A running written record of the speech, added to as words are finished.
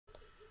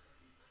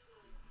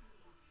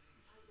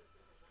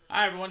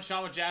Hi everyone,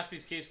 Sean with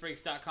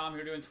JaspysCaseBreaks.com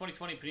here doing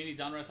 2020 Panini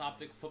Donruss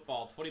Optic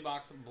Football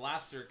 20-box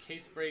blaster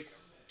case break,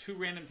 2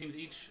 random teams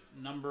each,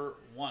 number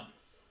 1.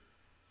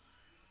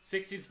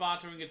 16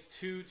 spots where we get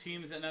 2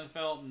 teams in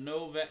NFL,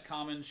 no vet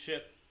common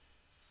ship,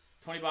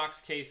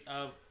 20-box case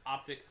of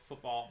Optic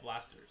Football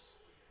blasters.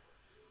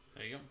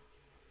 There you go.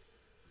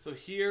 So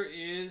here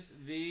is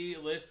the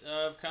list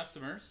of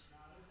customers.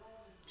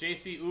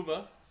 JC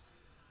Uva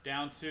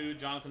down to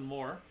Jonathan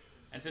Moore.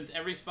 And since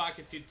every spot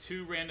gets you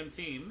 2 random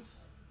teams,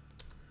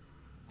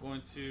 I'm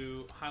going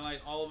to highlight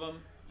all of them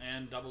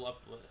and double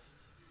up the list.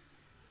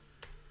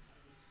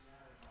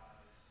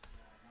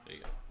 There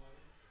you go.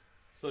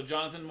 So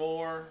Jonathan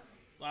Moore,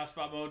 last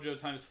spot mojo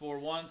times 4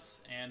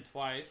 once and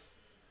twice.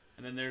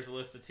 And then there's a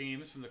list of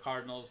teams from the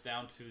Cardinals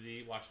down to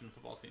the Washington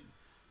football team.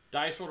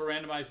 Dice roll to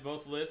randomize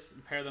both lists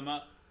and pair them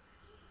up.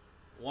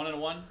 1 and a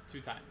 1,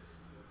 2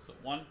 times. So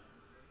 1,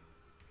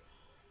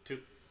 2.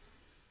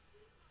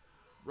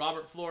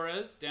 Robert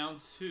Flores down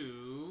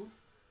to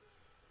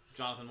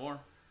Jonathan Moore.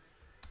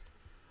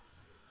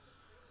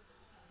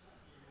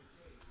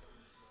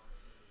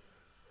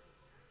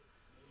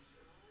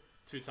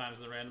 2 times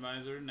the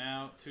randomizer.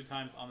 Now 2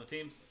 times on the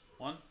teams.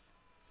 1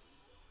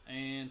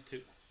 and 2.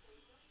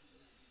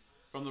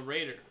 From the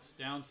Raiders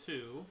down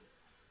to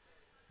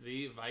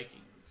the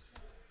Vikings.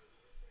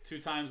 2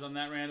 times on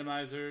that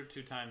randomizer,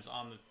 2 times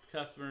on the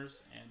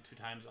customers, and 2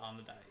 times on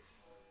the dice.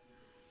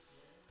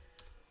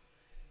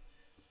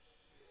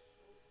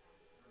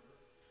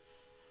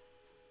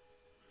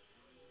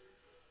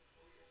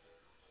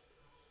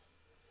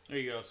 There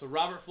you go. So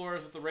Robert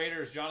Flores with the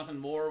Raiders, Jonathan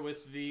Moore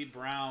with the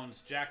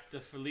Browns, Jack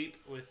DeFilippe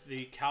with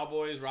the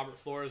Cowboys, Robert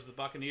Flores with the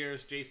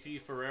Buccaneers, J.C.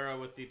 Ferreira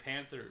with the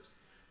Panthers,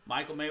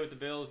 Michael May with the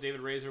Bills,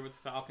 David Razor with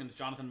the Falcons,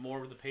 Jonathan Moore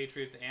with the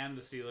Patriots and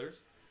the Steelers,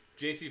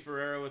 J.C.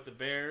 Ferreira with the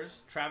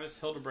Bears, Travis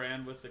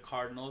Hildebrand with the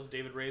Cardinals,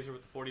 David Razor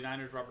with the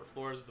 49ers, Robert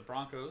Flores with the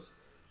Broncos,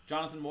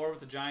 Jonathan Moore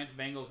with the Giants,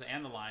 Bengals,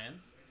 and the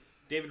Lions,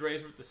 David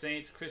Razor with the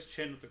Saints, Chris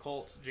Chin with the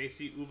Colts,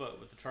 J.C. Uva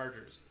with the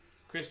Chargers,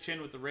 Chris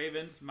Chin with the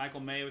Ravens,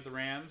 Michael May with the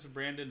Rams,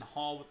 Brandon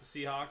Hall with the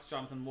Seahawks,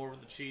 Jonathan Moore with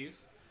the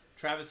Chiefs,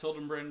 Travis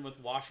Hildebrand with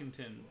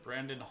Washington,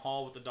 Brandon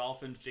Hall with the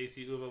Dolphins,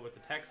 J.C. Uva with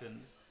the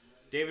Texans,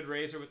 David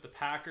Razor with the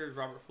Packers,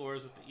 Robert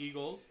Flores with the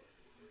Eagles,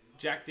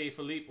 Jack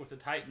DeFilippe with the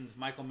Titans,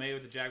 Michael May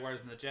with the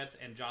Jaguars and the Jets,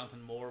 and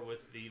Jonathan Moore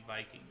with the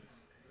Vikings.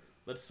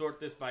 Let's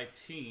sort this by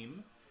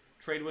team.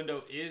 Trade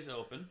window is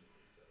open.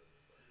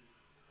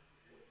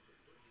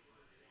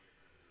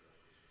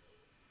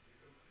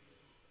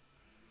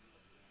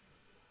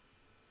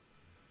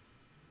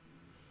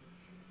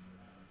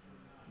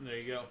 There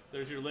you go.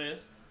 There's your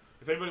list.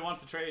 If anybody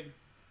wants to trade,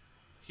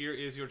 here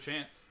is your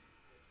chance.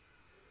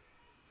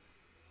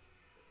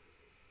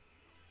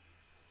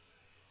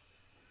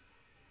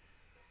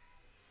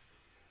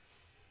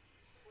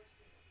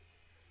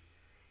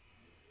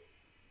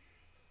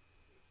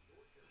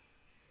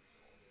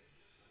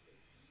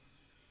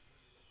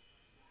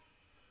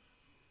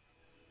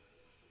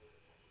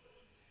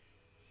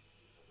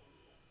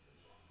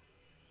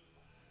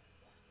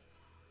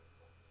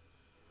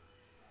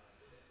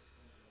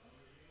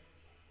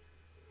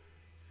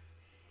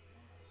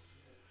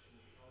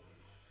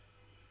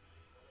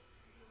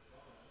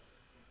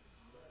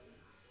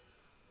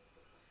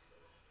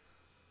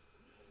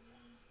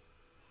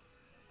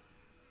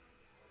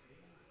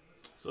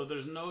 So if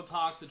there's no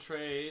talks of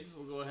trades,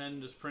 we'll go ahead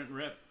and just print and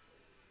rip.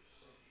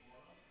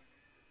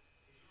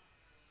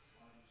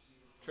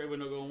 Trade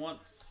window going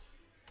once,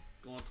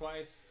 going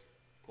twice,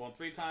 going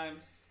 3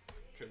 times,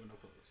 trade window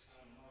closed.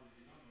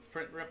 Let's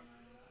print and rip.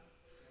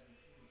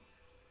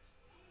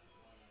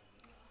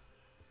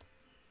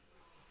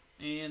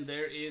 And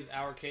there is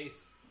our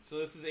case. So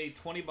this is a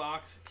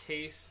 20-box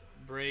case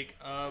break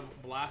of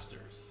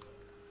blasters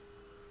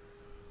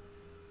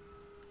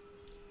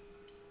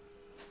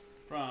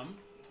from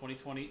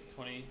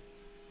 2020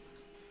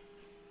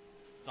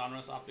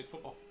 Donruss Optic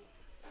Football.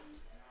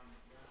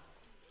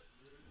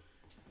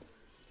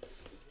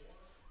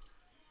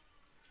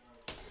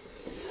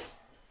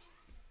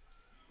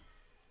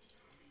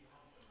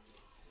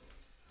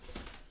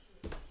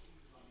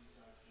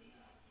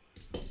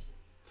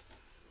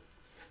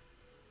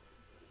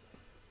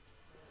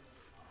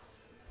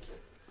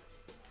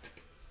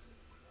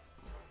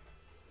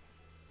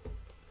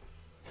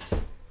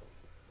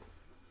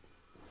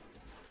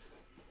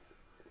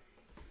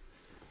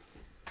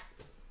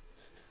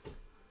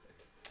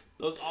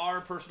 Those are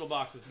personal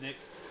boxes, Nick.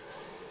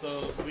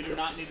 So we do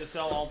not need to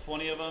sell all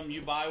 20 of them.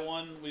 You buy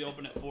one, we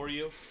open it for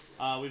you.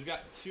 We've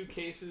got 2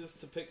 cases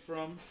to pick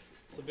from.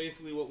 So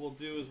basically what we'll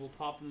do is we'll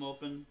pop them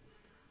open,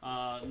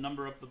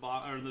 number up the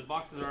box, or the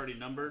box is already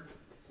numbered,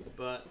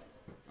 but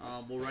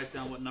we'll write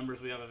down what numbers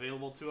we have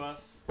available to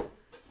us.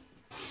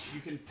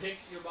 You can pick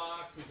your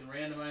box, we can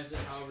randomize it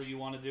however you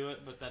want to do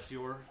it, but that's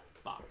your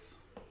box.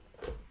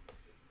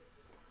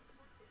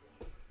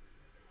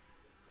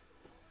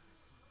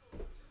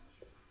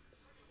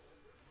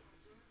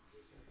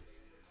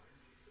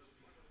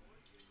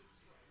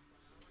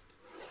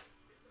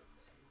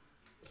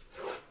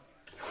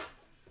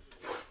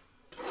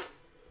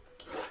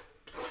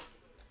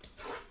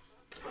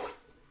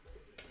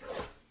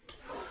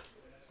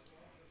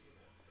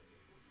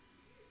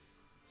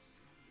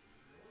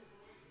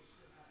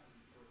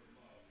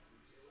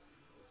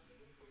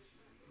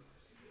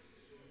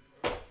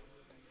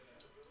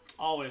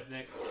 Always,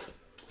 Nick.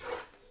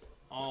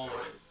 Always.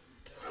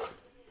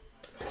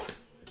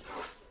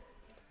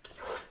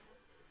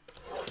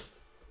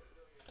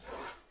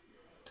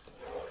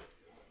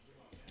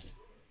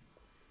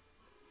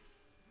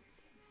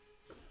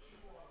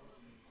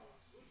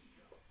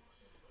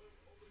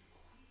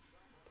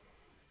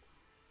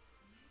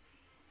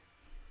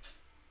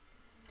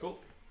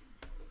 Cool.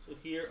 So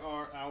here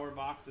are our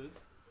boxes.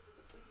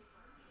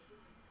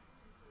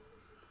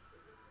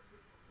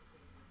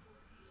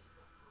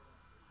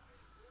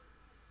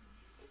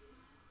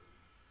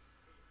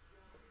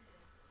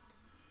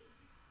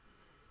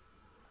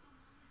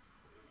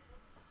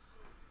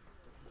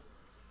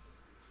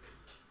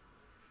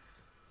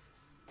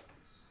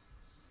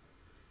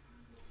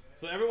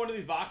 So every one of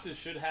these boxes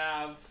should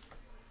have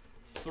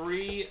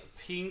 3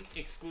 pink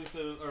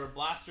exclusive or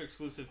blaster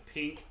exclusive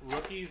pink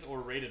rookies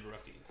or rated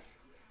rookies.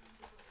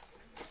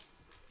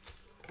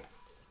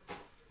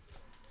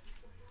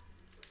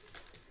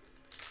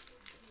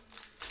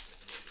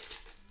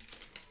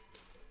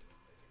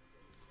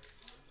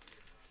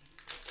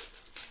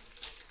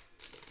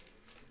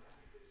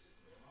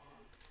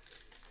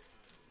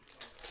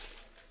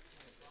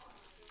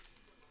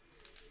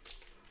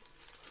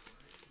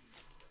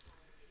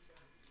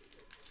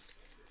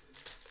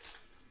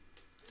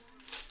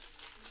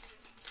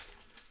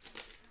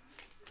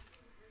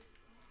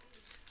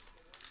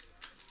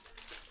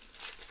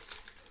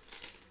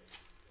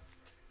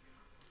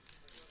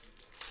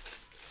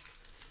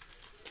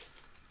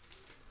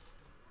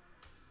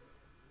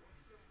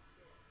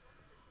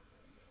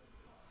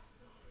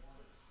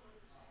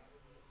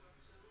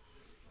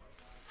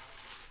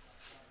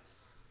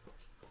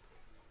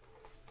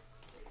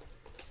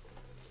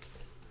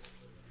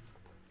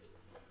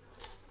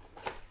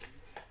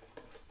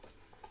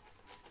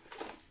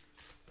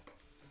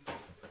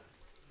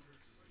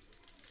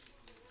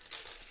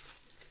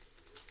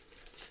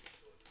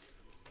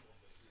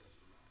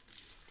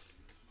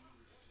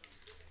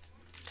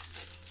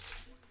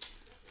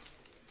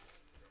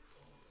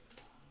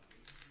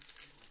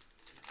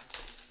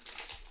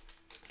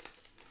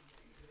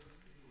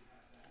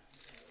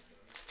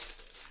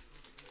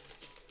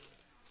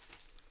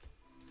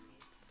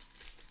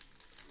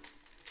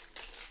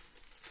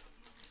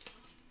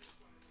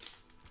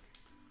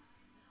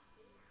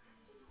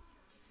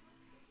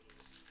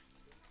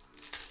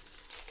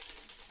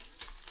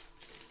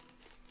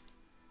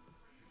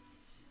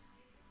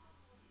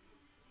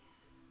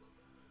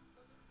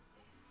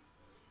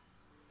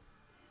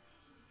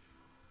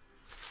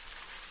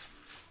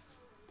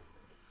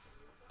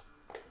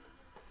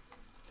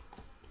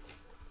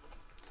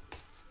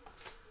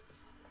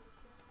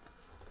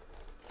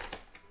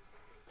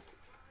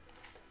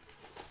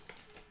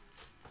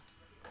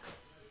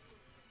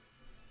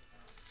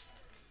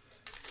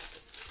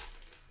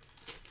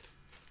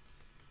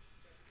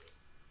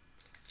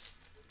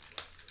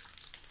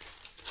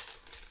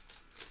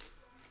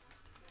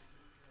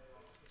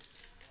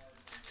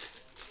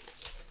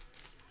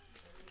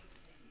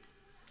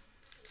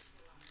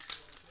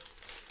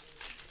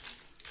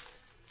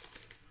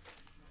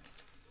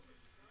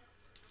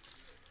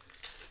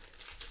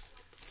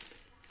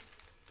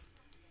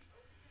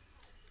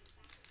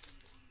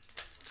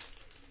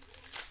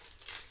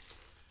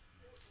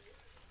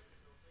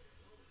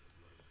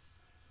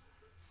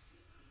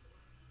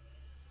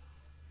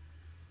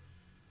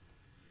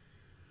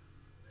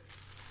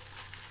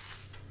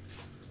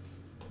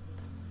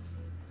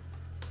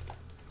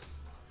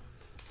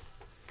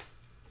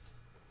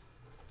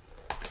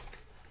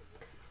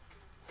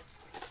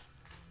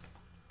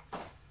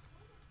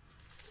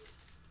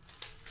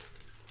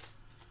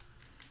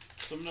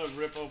 So I'm going to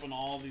rip open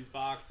all these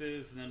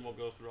boxes, and then we'll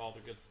go through all the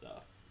good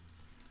stuff.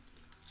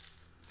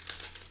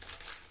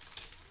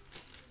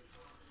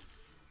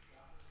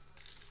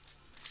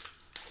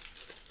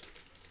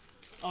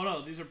 Oh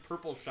no, these are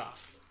purple shock.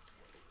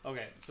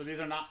 Okay, so these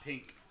are not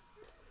pink.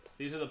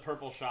 These are the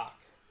purple shock.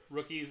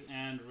 Rookies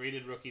and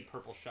rated rookie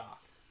purple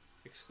shock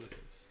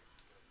exclusives.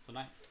 So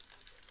nice.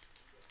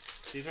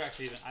 These are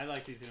actually even, I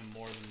like these even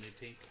more than the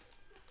pink.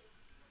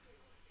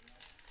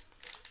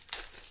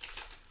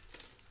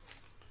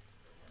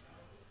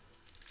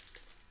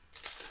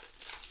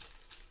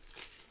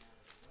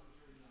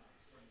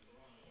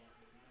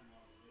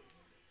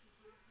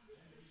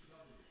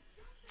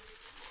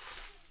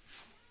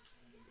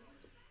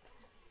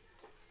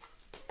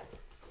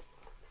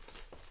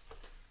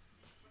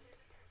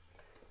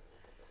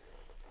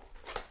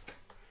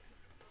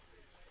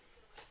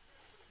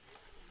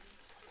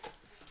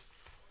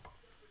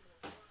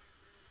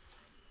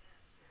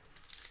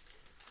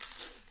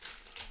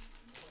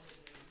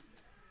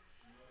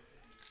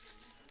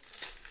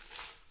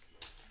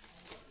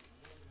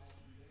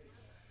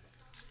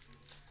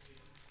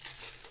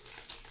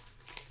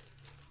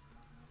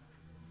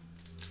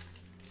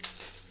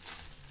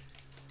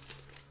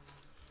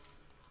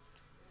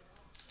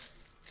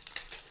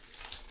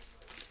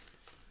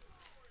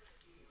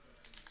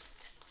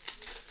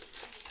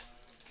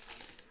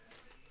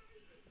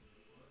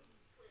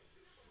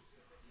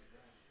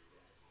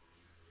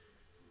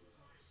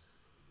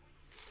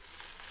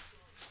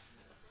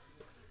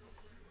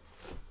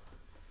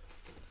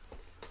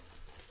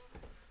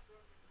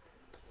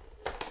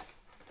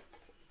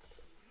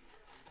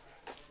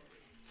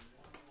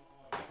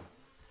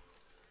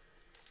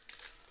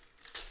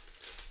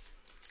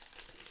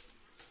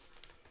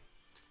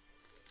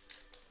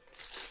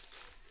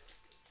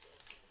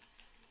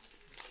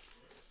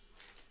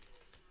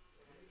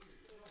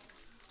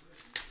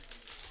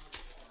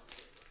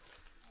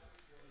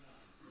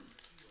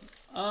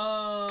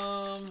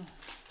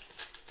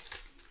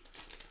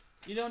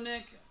 You know,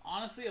 Nick,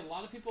 honestly, a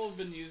lot of people have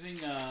been using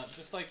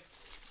just like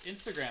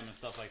Instagram and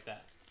stuff like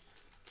that.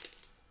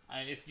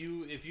 If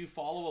you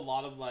follow a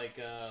lot of like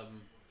yeah,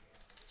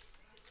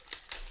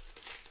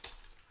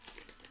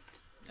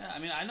 I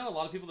mean, I know a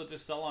lot of people that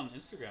just sell on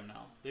Instagram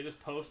now. They just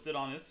post it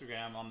on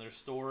Instagram on their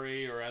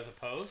story or as a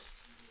post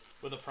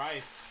with a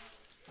price,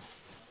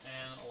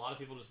 and a lot of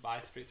people just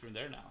buy straight through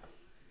there now.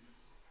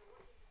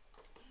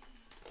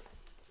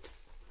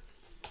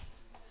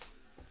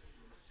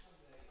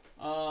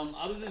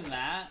 Other than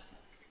that,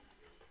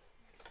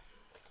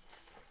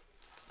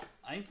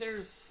 I think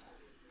there's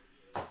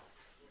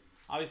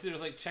obviously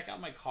there's like check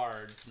out my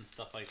cards and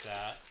stuff like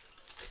that.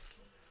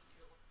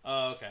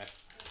 Oh, okay.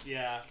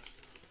 Yeah.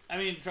 I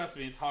mean, trust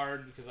me, it's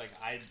hard because like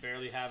I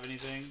barely have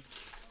anything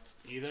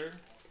either,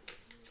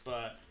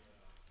 but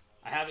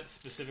I have it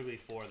specifically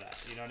for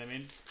that. You know what I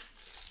mean?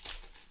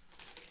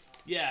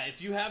 Yeah,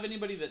 if you have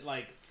anybody that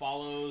like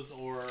follows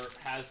or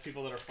has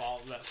people that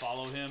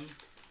follow him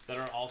that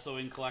are also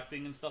in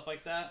collecting and stuff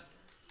like that,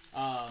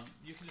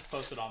 you can just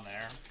post it on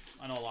there.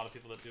 I know a lot of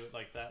people that do it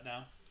like that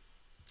now.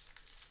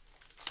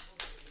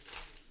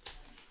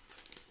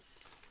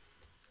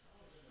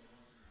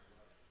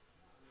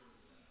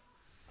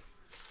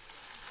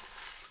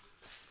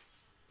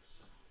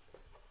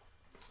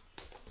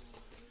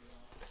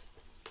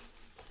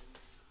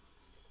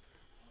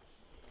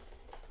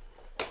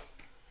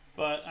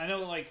 But I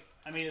know, like,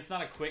 I mean, it's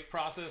not a quick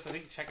process. I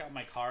think check out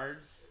my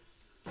cards.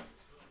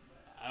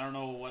 I don't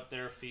know what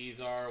their fees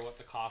are, what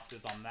the cost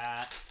is on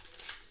that.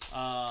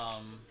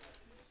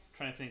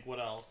 Trying to think what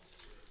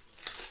else.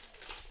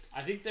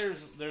 I think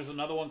there's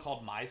another one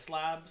called My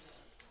Slabs.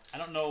 I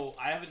don't know.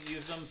 I haven't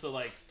used them, so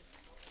like,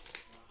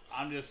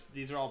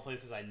 these are all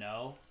places I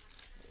know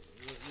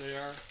they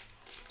are.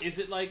 Is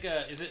it like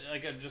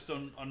just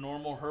a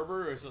normal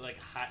Herbert, or is it like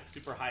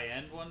super high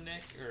end one,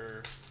 Nick?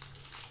 Or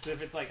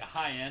if it's like a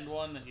high end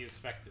one, then you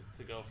expect it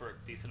to go for a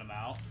decent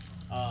amount.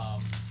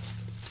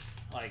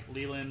 Like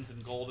Leland's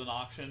and Golden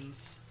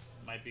auctions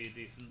might be a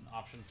decent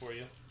option for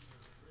you.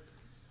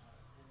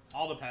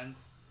 All depends.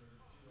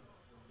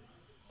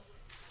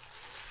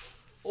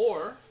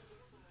 Or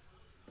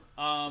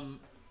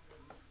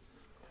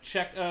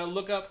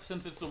look up,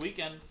 since it's the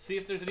weekend, see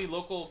if there's any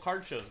local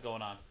card shows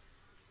going on.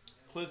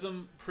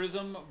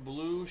 Prism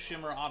Blue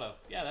Shimmer Auto.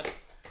 Yeah, that's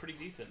pretty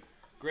decent.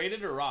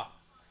 Graded or raw?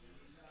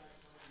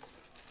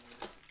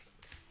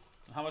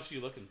 How much are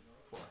you looking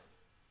for?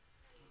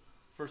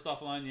 First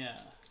offline, yeah.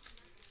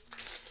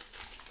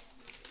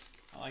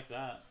 I like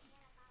that.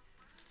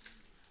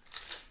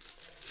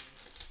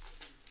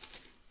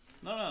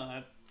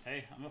 No,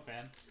 hey, I'm a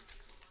fan.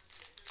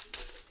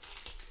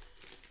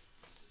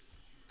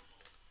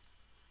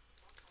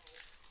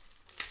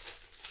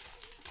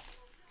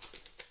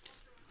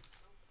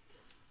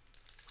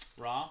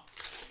 Raw?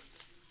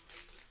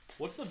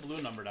 What's the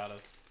blue numbered out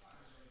of?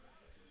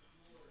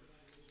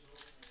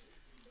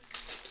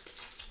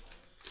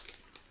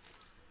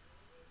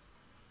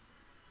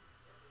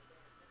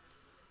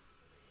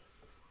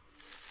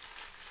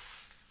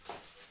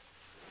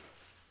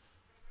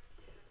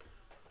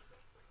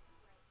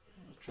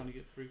 Trying to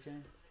get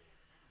 3K.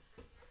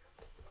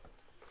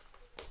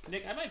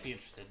 Nick, I might be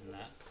interested in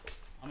that.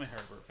 I'm a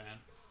Herbert fan.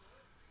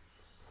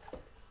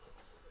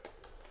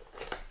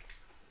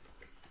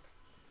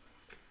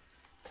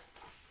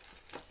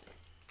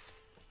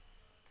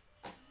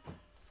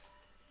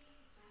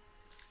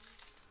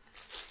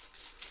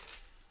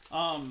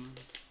 Um,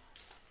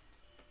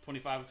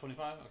 25 of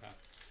 25? Okay.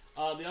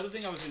 The other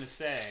thing I was going to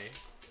say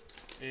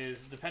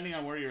is, depending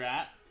on where you're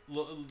at,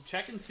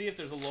 check and see if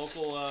there's a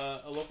local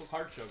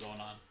card show going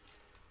on.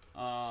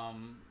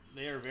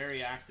 They are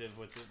very active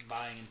with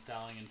buying and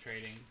selling and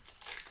trading.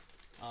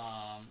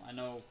 I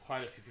know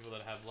quite a few people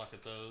that have luck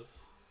at those.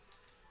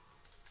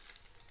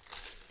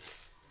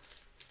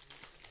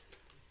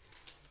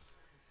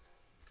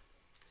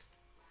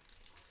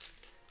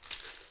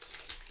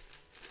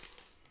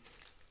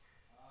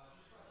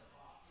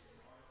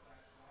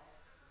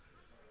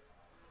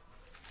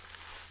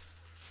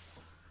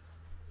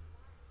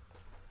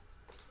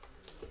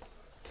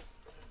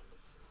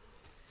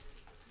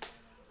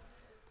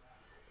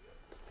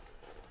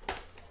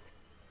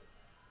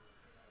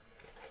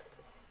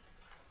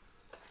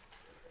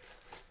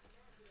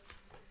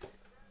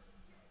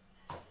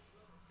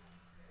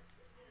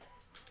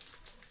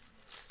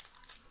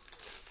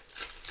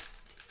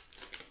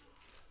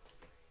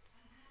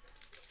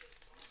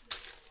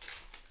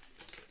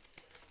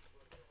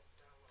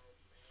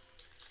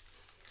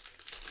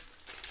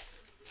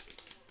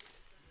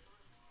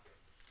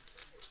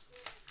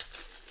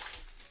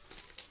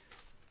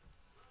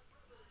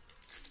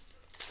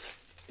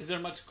 Is there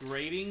much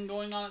grading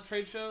going on at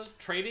trade shows?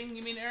 Trading,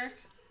 you mean, Eric?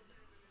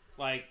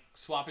 Like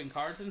swapping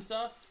cards and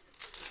stuff?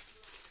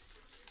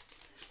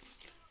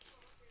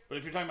 But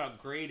if you're talking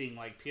about grading,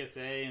 like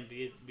PSA and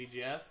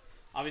BGS,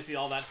 obviously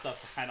all that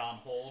stuff's kind of on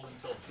hold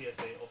until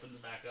PSA opens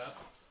back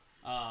up.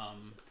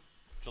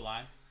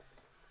 July.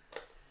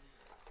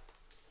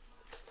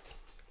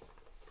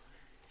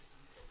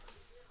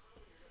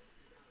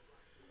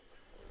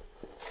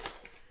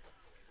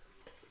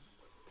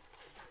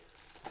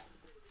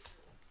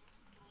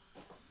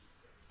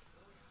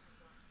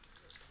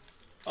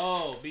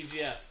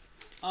 BGS.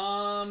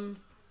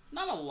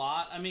 Not a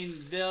lot. I mean,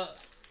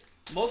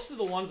 most of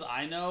the ones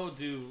I know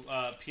do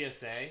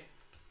PSA,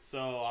 so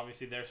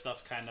obviously their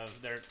stuff's kind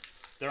of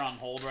they're on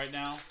hold right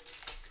now.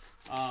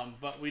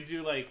 But we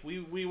do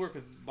we work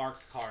with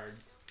Mark's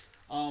Cards.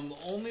 The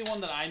only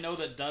one that I know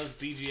that does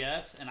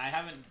BGS, and I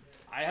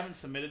haven't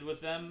submitted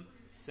with them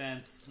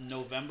since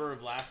November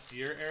of last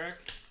year, Eric.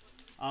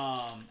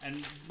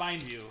 And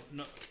mind you,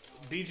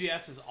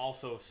 BGS is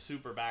also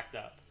super backed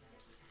up.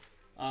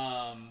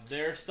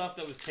 Their stuff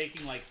that was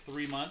taking like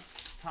 3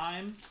 months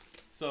time.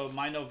 So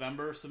my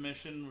November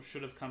submission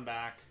should have come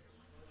back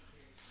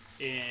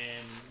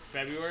in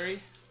February.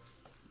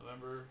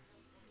 November,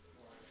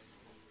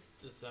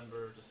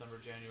 December,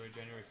 January,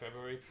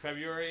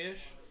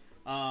 February-ish.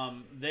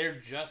 They're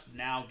just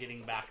now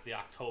getting back the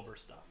October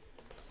stuff.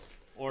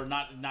 Or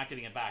not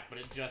getting it back, but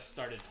it just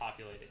started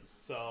populating.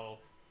 So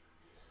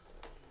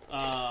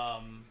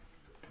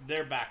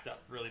they're backed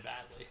up really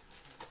badly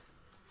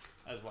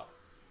as well.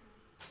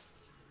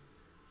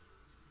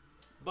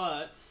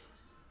 But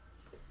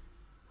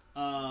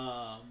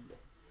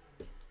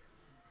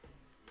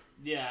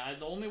yeah,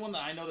 the only one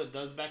that I know that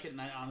does Beckett,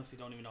 and I honestly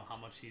don't even know how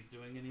much he's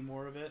doing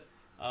anymore of it,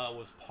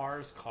 was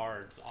Par's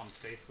Cards on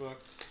Facebook.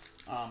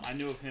 I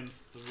knew of him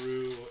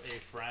through a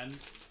friend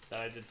that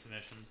I did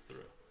submissions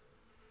through.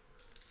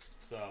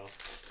 So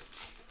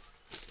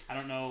I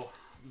don't know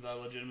the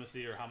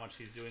legitimacy or how much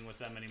he's doing with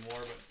them anymore,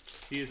 but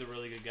he is a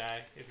really good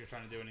guy if you're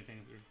trying to do anything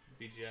through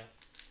BGS.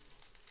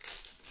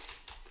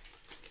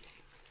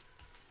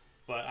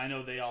 But I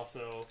know they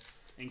also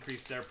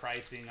increased their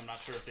pricing. I'm not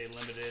sure if they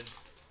limited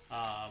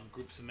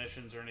group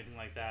submissions or anything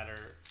like that,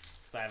 or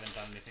because I haven't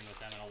done anything with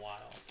them in a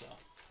while. So,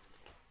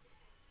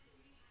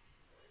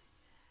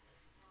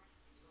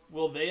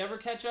 will they ever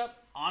catch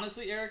up?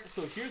 Honestly, Eric.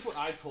 So here's what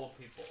I told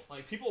people.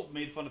 Like, people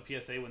made fun of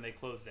PSA when they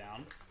closed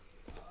down.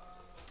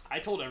 I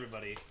told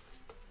everybody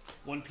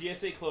when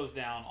PSA closed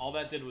down, all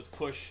that did was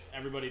push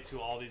everybody to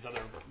all these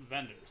other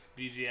vendors,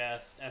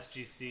 BGS,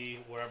 SGC,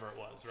 wherever it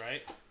was,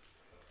 right?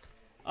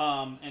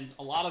 And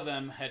a lot of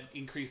them had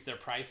increased their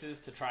prices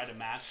to try to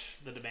match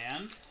the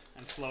demand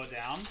and slow it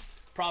down.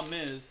 Problem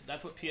is,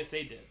 that's what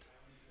PSA did.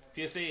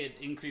 PSA had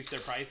increased their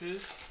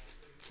prices,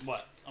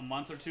 what, a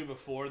month or two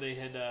before they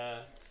had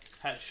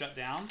shut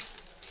down,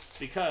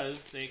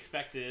 because they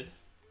expected,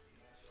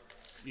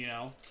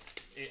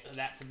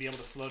 that to be able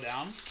to slow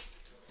down.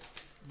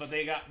 But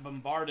they got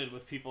bombarded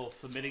with people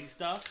submitting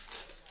stuff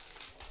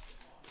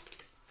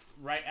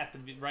right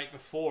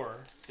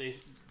before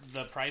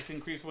the price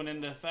increase went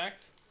into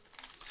effect,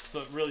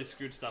 so it really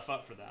screwed stuff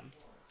up for them.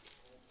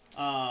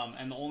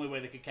 And the only way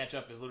they could catch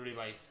up is literally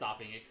by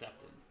stopping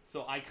accepting.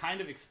 So I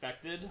kind of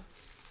expected,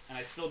 and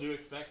I still do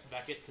expect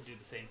Beckett to do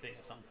the same thing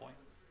at some point.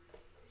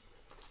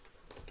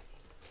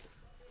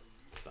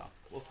 So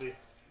we'll see.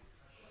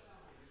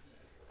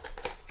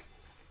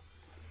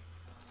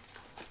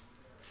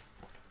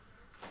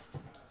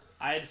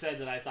 I had said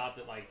that I thought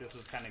that this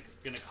was kind of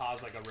going to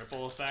cause a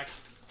ripple effect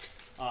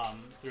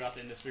throughout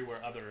the industry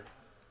where other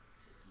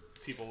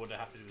people would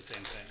have to do the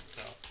same thing.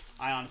 So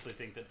I honestly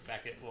think that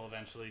Beckett will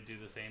eventually do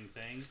the same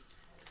thing,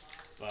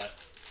 but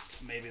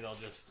maybe they'll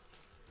just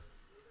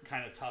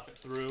kind of tough it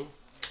through,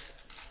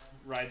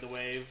 ride the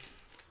wave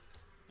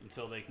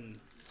until they can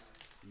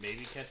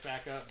maybe catch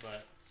back up.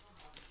 But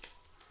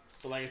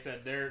like I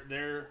said,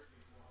 their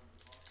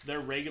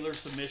regular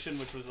submission,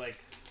 which was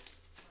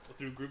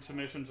through group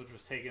submissions, which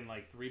was taking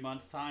 3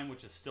 months time,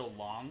 which is still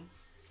long,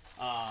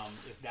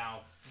 is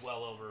now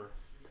well over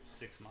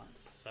 6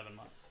 months, 7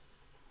 months.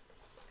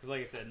 Because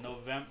like I said,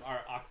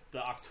 the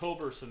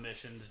October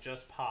submissions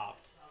just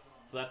popped.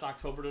 So that's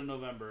October to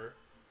November,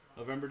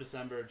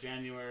 December,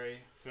 January,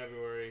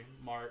 February,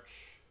 March,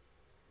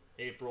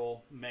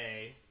 April,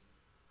 May,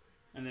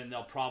 and then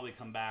they'll probably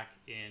come back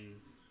in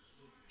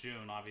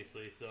June,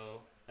 obviously.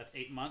 So that's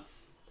 8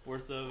 months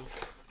worth of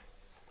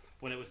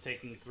when it was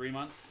taking 3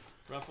 months,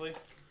 roughly.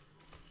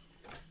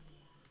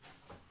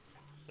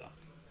 So.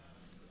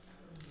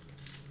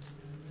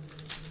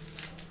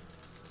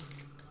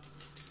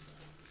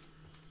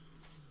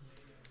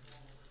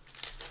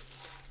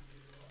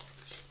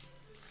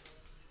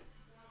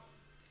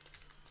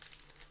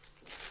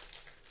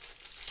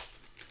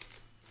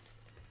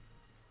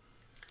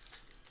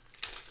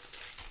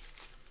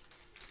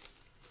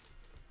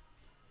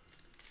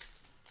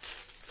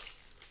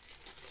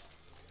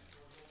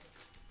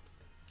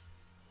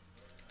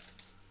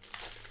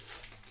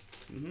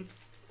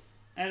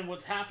 And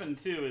what's happened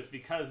too is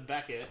because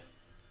Beckett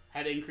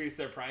had increased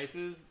their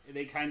prices,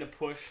 they kind of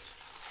pushed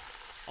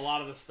a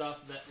lot of the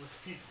stuff that was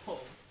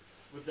people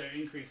with their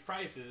increased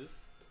prices.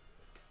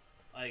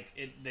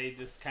 They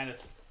just kind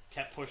of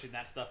kept pushing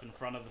that stuff in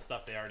front of the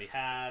stuff they already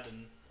had,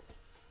 and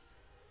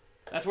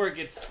that's where it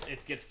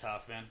gets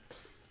tough, man.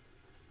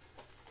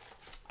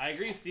 I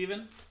agree,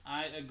 Steven.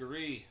 I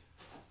agree.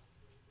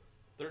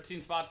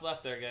 13 spots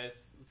left there,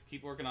 guys. Let's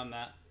keep working on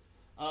that.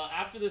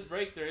 After this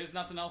break, there is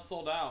nothing else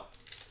sold out.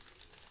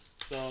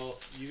 So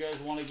you guys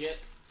want to get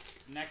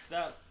next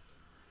up.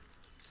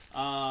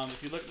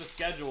 If you look at the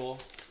schedule,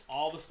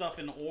 all the stuff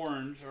in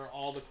orange are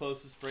all the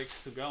closest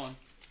breaks to going.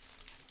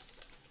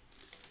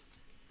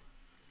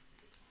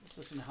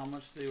 Such in how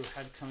much they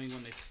had coming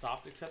when they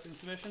stopped accepting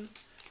submissions.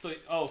 So,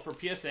 oh, for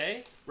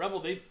PSA, Rebel,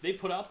 they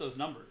put out those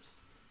numbers.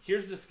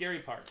 Here's the scary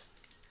part.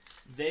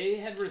 They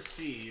had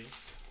received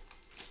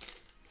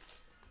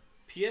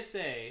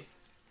PSA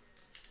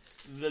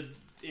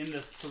in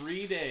the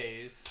 3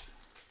 days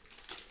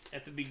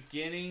at the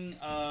beginning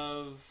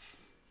of...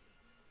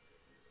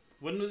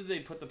 When did they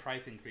put the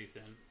price increase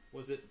in?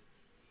 Was it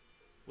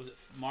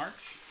March?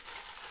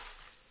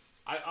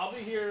 I'll be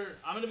here.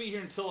 I'm going to be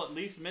here until at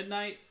least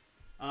midnight.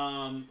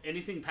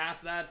 Anything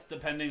past that,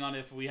 depending on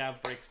if we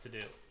have breaks to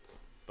do.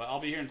 But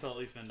I'll be here until at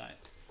least midnight.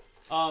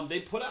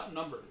 They put out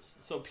numbers.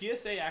 So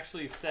PSA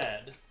actually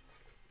said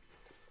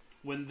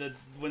when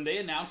they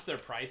announced their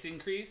price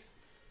increase,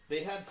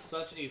 they had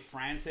such a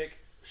frantic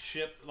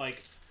ship,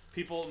 like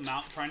people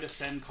trying to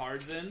send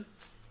cards in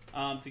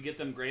to get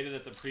them graded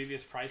at the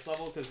previous price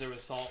level because there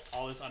was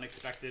all this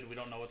unexpected. We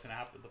don't know what's going to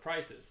happen with the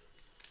prices.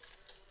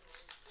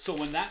 So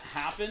when that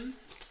happened,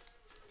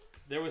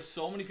 there was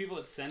so many people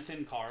that sent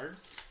in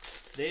cards.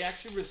 They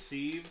actually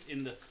received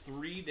in the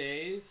 3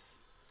 days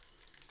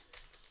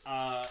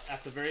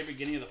at the very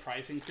beginning of the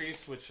price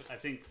increase, which I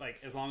think like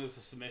as long as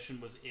the submission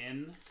was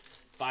in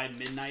by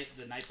midnight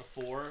the night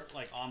before,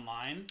 like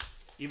online,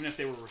 even if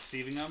they were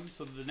receiving them.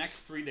 So the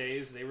next 3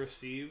 days they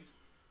received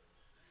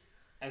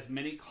as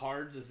many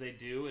cards as they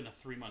do in a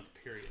 3-month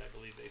period, I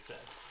believe they said.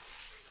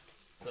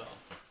 So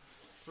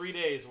 3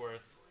 days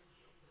worth.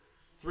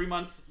 3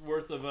 months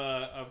worth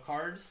of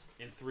cards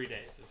in 3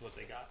 days is what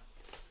they got.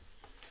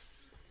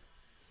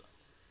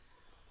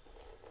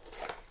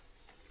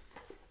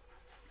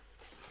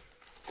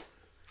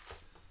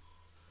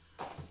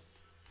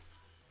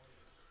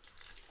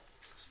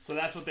 So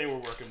that's what they were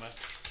working with.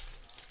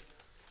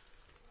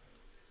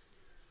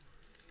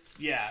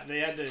 Yeah, they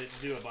had to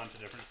do a bunch of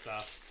different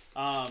stuff.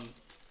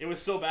 It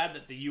was so bad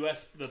that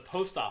the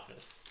post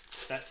office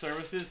that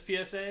services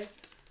PSA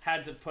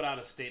had to put out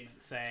a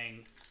statement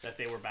saying that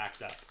they were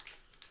backed up.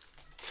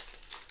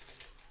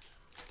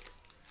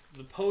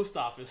 The post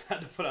office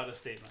had to put out a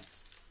statement.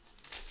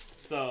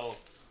 So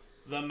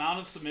the amount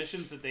of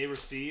submissions that they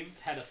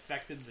received had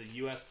affected the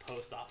U.S.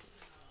 post office.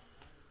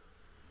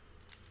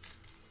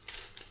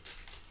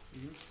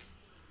 Mm-hmm.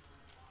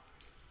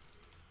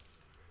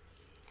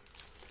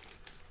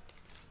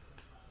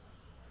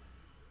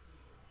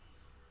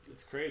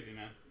 It's crazy,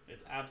 man.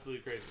 It's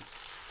absolutely crazy.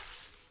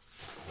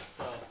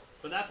 So,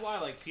 but that's why,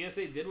 like,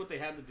 PSA did what they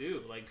had to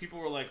do. Like, people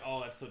were like,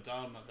 oh, that's so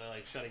dumb. They're,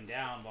 like, shutting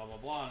down, blah, blah,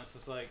 blah. And it's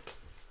just like,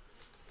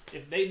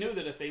 if they knew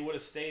that if they would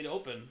have stayed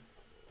open,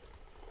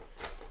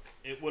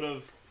 it would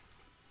have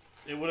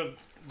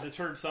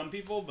deterred some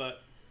people,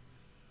 but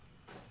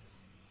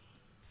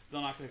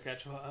still not going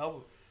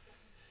to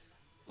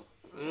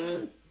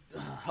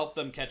help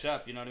them catch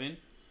up, you know what I mean?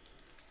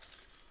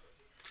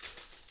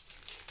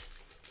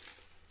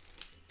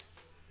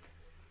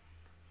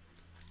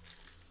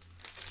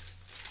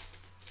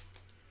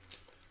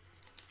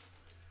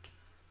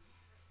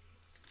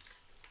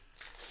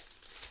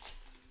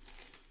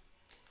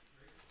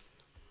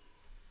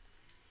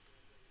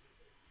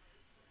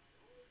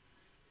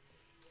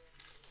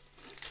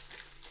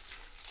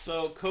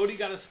 So Cody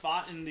got a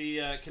spot in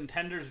the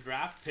Contenders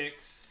draft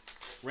picks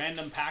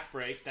random pack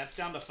break. That's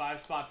down to 5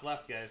 spots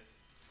left, guys.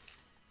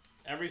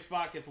 Every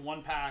spot gets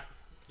 1 pack.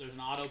 There's an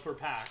auto per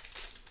pack.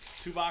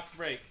 2-box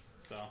break.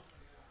 So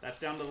that's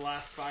down to the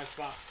last 5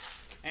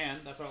 spots. And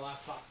that's our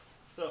last box.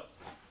 So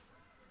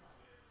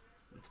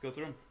let's go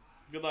through them.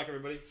 Good luck,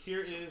 everybody.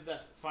 Here is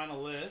that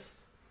final list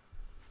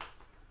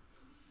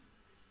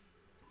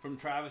from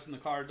Travis and the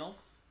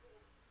Cardinals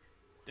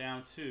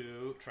down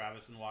to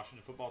Travis and the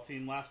Washington football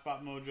team. Last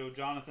spot mojo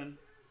Jonathan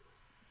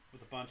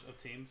with a bunch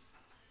of teams.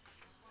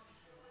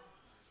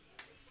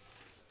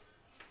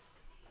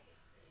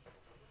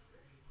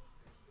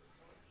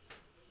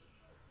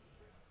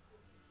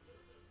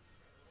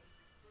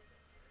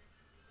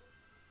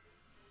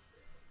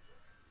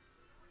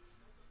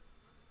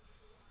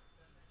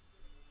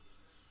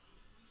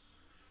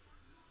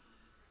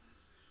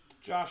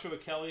 Joshua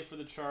Kelly for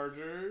the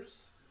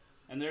Chargers.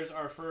 And there's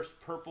our first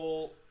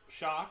purple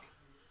shock.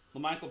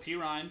 LaMichael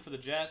Pirine for the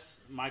Jets.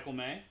 Michael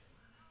May.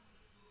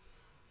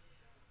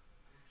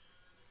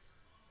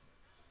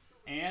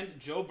 And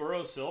Joe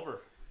Burrow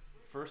silver.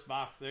 First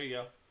box. There you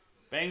go.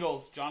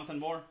 Bengals. Jonathan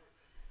Moore.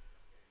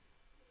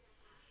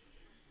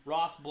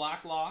 Ross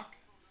Blacklock.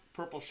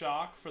 Purple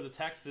shock for the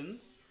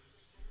Texans.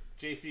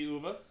 J.C.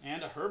 Uva.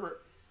 And a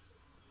Herbert.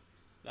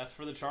 That's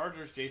for the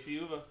Chargers. J.C.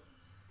 Uva.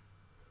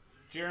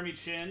 Jeremy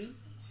Chin,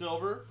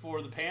 silver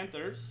for the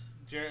Panthers.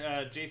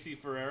 J.C.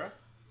 Ferreira.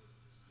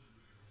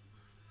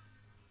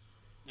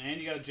 And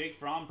you got a Jake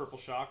Fromm, purple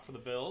shock for the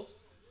Bills.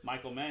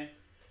 Michael May.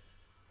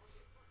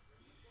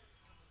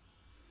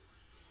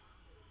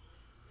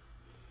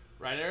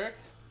 Right, Eric?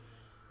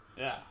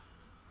 Yeah.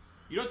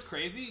 You know what's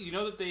crazy? You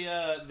know that they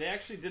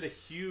actually did a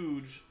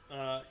huge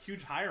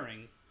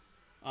hiring.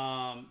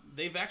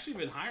 They've actually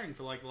been hiring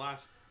for like the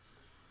last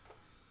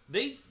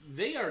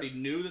they already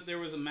knew that there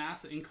was a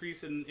massive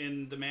increase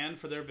in demand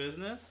for their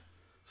business,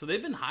 so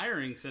they've been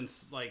hiring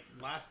since like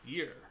last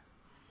year,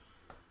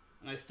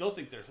 and I still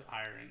think they're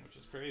hiring, which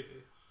is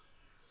crazy.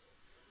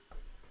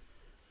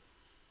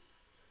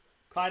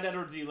 Clyde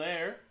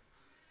Edwards-Helaire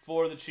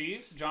for the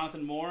Chiefs,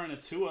 Jonathan Moore and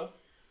Atua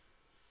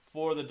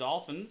for the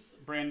Dolphins,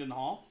 Brandon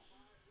Hall,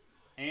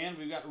 and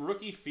we've got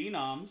rookie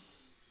phenoms,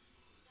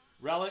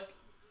 relic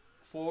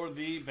for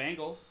the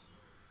Bengals,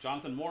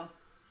 Jonathan Moore.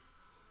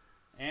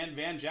 And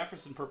Van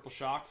Jefferson, Purple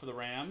Shock for the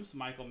Rams,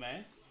 Michael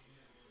May.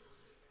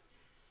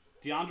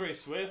 DeAndre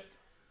Swift,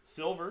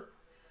 Silver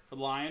for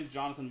the Lions,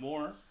 Jonathan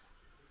Moore.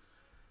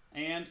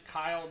 And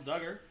Kyle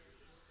Duggar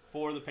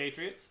for the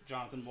Patriots,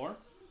 Jonathan Moore.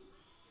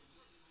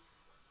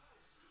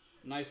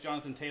 Nice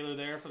Jonathan Taylor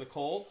there for the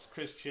Colts,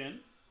 Chris Chin.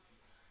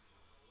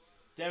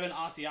 Devin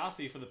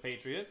Asiasi for the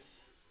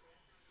Patriots,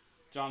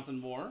 Jonathan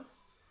Moore.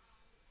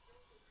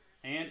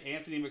 And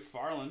Anthony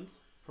McFarland,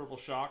 Purple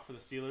Shock for the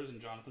Steelers,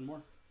 and Jonathan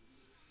Moore.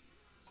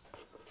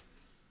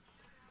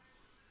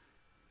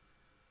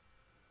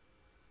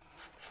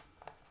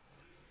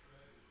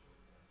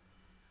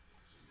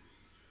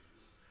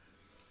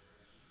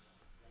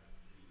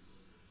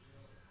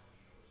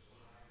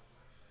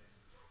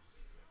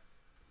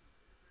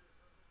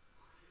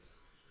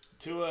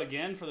 Tua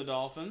again for the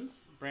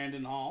Dolphins,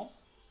 Brandon Hall.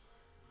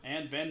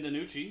 And Ben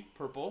DiNucci,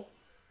 purple.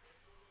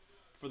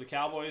 For the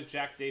Cowboys,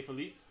 Jack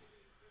DeFilippe.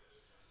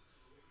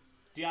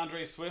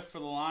 DeAndre Swift for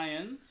the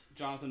Lions,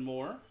 Jonathan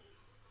Moore.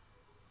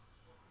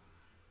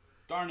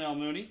 Darnell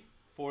Mooney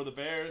for the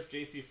Bears,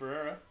 J.C.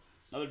 Ferreira.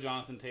 Another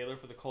Jonathan Taylor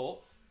for the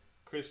Colts,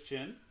 Chris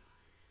Chin.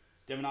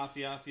 Devin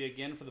Asiasi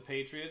again for the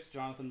Patriots,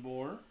 Jonathan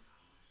Moore.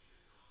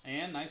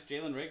 And nice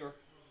Jalen Reagor.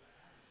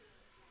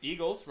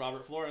 Eagles,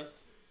 Robert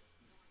Flores.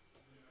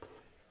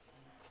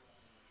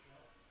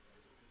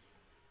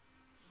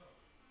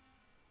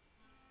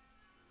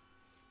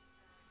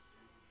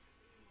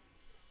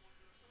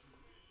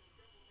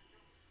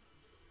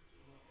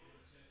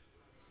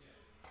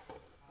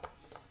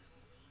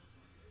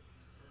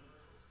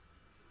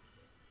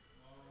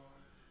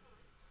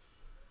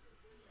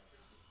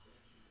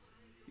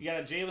 You got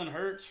a Jalen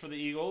Hurts for the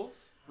Eagles,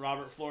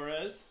 Robert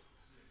Flores.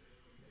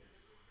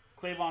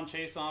 Clavon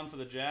Chason for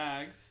the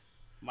Jags,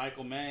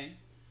 Michael May.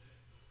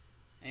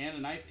 And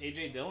a nice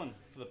A.J. Dillon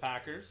for the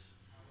Packers,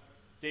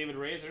 David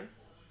Razor.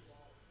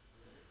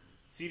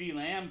 CeeDee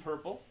Lamb,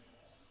 purple,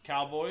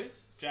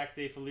 Cowboys, Jack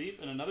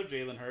DeFilippe. And another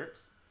Jalen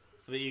Hurts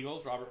for the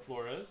Eagles, Robert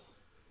Flores.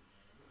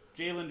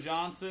 Jalen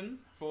Johnson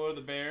for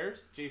the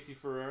Bears, J.C.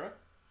 Ferreira.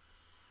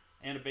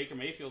 And a Baker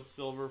Mayfield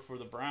silver for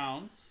the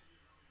Browns,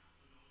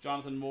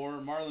 Jonathan Moore.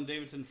 Marlon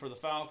Davidson for the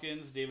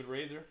Falcons, David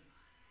Razor.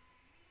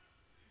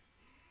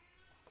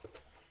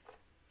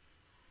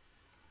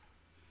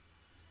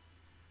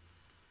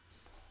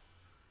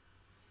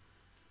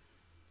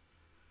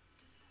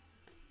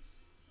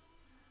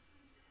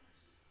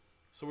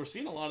 So we're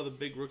seeing a lot of the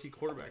big rookie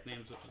quarterback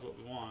names, which is what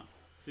we want.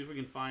 See if we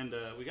can find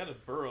we got a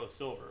Burrow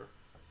silver.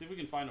 See if we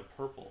can find a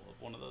purple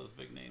of one of those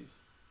big names.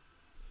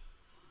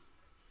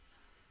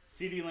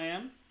 CeeDee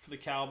Lamb for the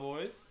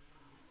Cowboys.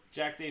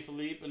 Jack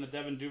DeFilippe and the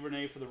Devin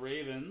Duvernay for the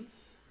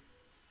Ravens.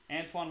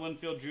 Antoine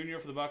Winfield Jr.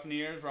 for the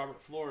Buccaneers,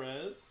 Robert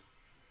Flores.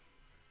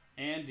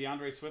 And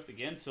DeAndre Swift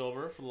again,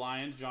 silver for the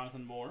Lions,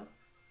 Jonathan Moore.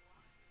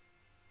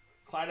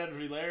 Clyde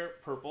Edwards-Helaire,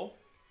 purple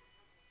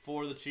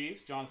for the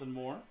Chiefs, Jonathan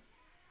Moore.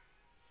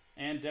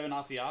 And Devin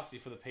Asiasi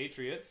for the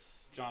Patriots,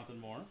 Jonathan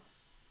Moore.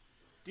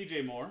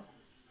 DJ Moore,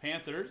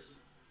 Panthers.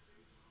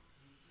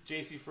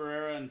 J.C.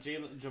 Ferreira and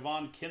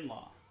Javon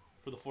Kinlaw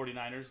for the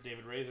 49ers,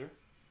 David Razor.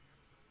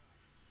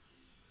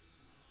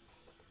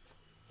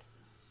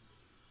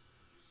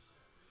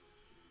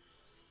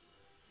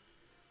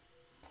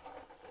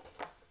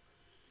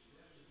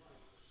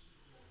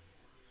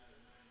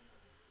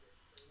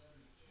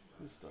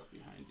 Who's stuck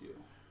behind you?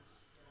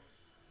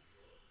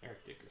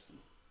 Eric Dickerson.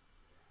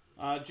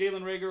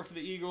 Jalen Reagor for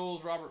the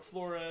Eagles, Robert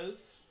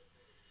Flores.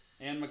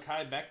 And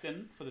Mekhi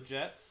Becton for the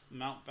Jets,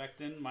 Mount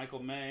Becton,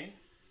 Michael May.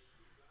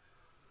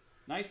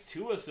 Nice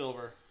Tua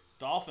silver,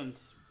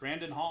 Dolphins,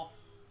 Brandon Hall.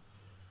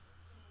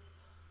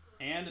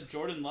 And a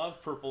Jordan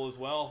Love purple as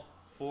well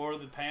for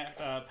the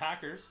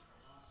Packers,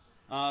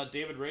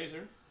 David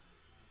Razor.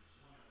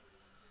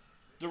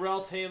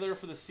 Darrell Taylor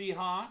for the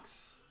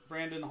Seahawks,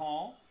 Brandon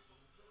Hall.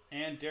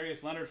 And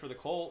Darius Leonard for the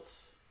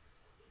Colts,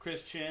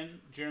 Chris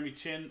Chin, Jeremy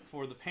Chin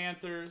for the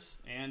Panthers,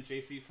 and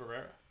J.C.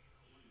 Ferreira.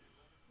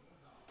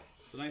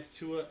 So nice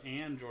Tua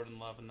and Jordan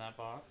Love in that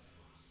box.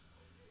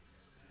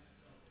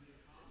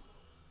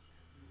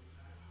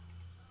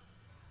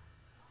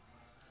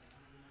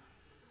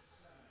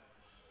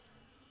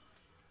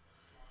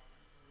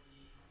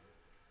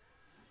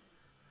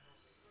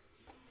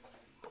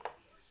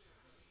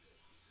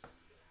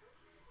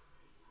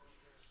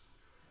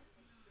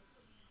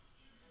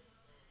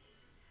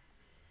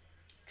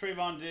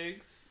 Trayvon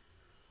Diggs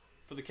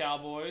for the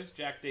Cowboys,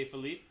 Jack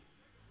DeFilippe.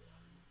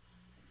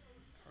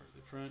 Cards they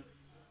print.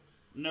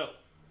 No.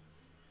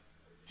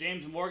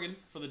 James Morgan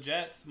for the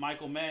Jets,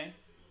 Michael May.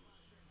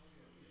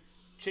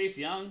 Chase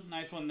Young,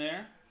 nice one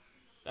there.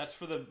 That's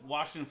for the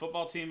Washington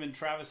football team, and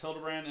Travis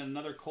Hildebrand and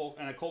a Cole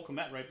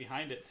Kmet right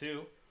behind it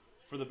too.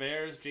 For the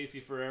Bears,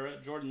 J.C. Ferreira.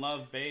 Jordan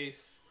Love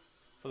base.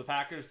 For the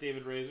Packers,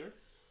 David Razor.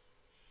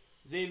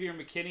 Xavier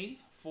McKinney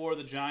for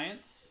the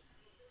Giants.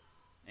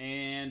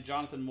 And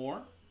Jonathan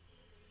Moore.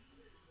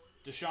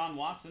 Deshaun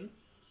Watson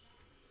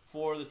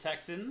for the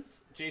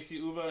Texans. J.C.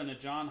 Uva and a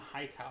John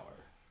Hightower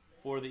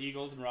for the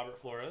Eagles and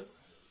Robert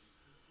Flores.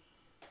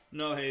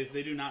 No, Hayes,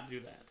 they do not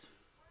do that.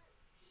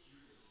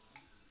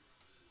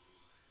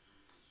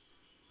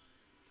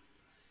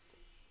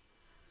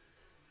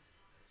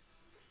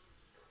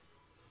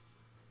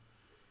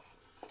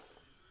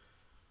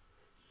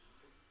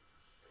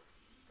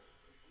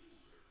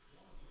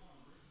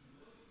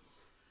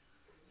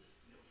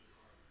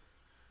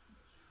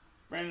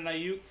 Brandon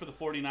Ayuk for the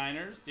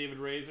 49ers, David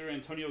Razor,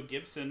 Antonio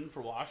Gibson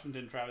for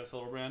Washington, Travis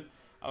Hildebrand.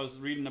 I was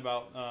reading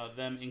about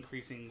them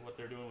increasing what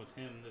they're doing with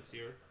him this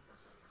year.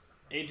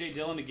 A.J.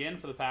 Dillon again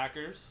for the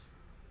Packers.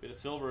 We had a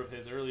silver of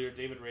his earlier,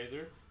 David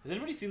Razor. Has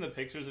anybody seen the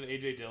pictures of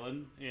A.J.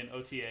 Dillon in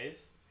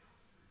OTAs?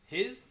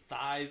 His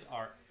thighs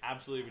are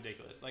absolutely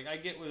ridiculous. Like, I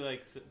get we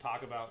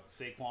talk about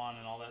Saquon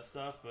and all that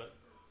stuff, but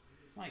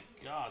my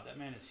God, that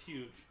man is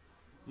huge.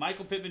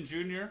 Michael Pittman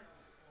Jr.,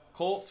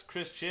 Colts,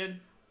 Chris Chin.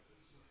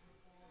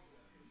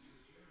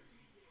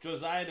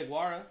 Josiah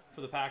DeGuara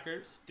for the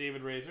Packers,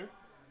 David Razor.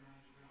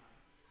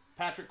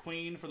 Patrick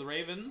Queen for the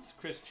Ravens,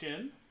 Chris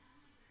Chin.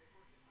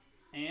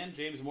 And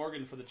James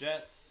Morgan for the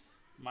Jets,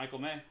 Michael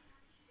May.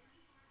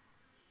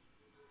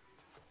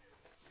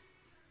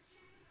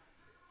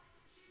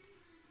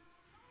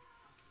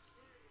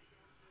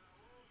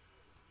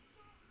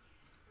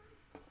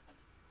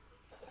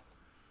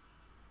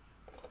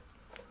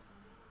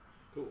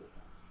 Cool.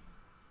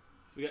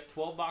 So we got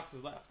 12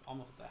 boxes left,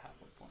 almost at the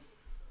halfway point.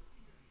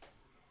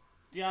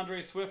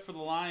 DeAndre Swift for the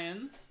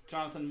Lions,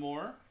 Jonathan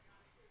Moore.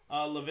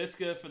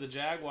 LaVisca for the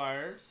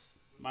Jaguars,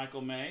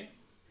 Michael May.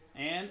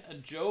 And a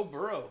Joe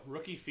Burrow,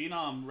 rookie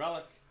phenom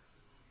relic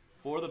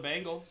for the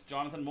Bengals,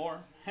 Jonathan Moore.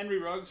 Henry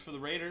Ruggs for the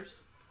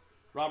Raiders,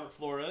 Robert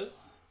Flores.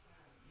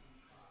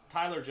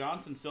 Tyler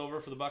Johnson, silver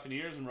for the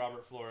Buccaneers and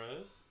Robert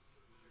Flores.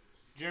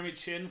 Jeremy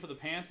Chin for the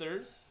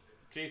Panthers,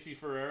 J.C.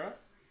 Ferreira.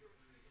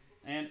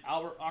 And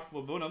Albert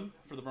Okwuegbunam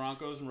for the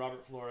Broncos and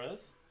Robert Flores.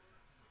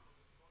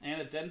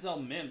 And a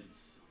Denzel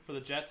Mims for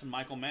the Jets and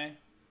Michael May.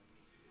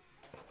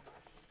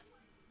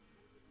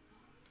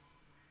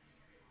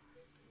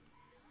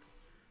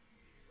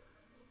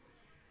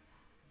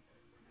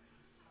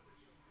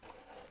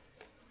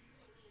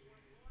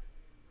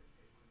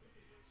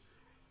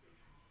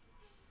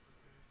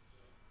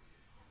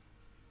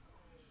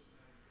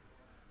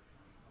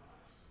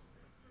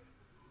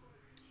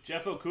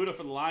 Jeff Okudah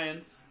for the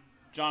Lions,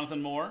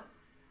 Jonathan Moore.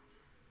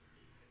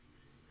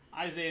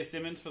 Isaiah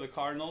Simmons for the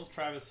Cardinals,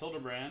 Travis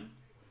Hildebrand.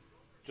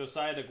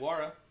 Josiah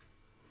DeGuara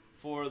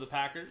for the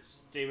Packers,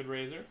 David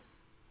Razor.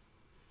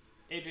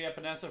 A.J.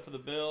 Epinesa for the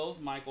Bills,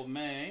 Michael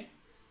May.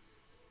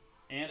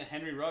 And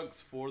Henry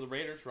Ruggs for the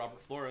Raiders,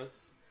 Robert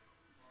Flores.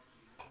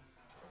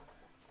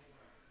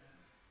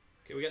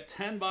 Okay, we got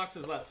 10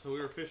 boxes left, so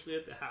we're officially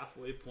at the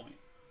halfway point.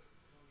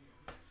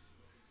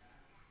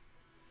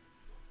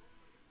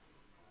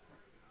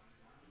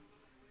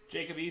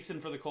 Jacob Eason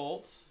for the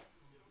Colts,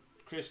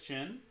 Chris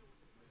Chin.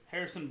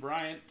 Harrison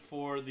Bryant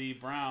for the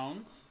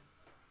Browns,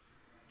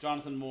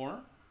 Jonathan Moore.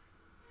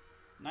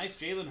 Nice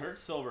Jalen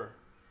Hurts silver,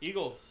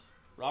 Eagles,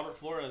 Robert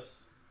Flores.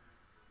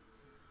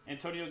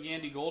 Antonio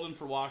Gandy Golden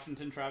for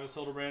Washington, Travis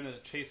Hildebrand,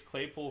 and Chase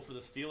Claypool for the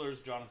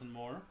Steelers, Jonathan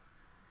Moore.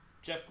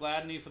 Jeff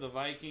Gladney for the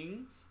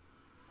Vikings,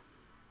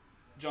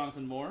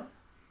 Jonathan Moore.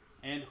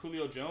 And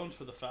Julio Jones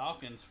for the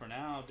Falcons for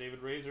now,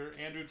 David Razor.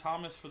 Andrew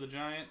Thomas for the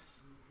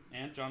Giants,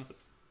 and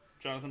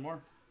Jonathan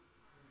Moore.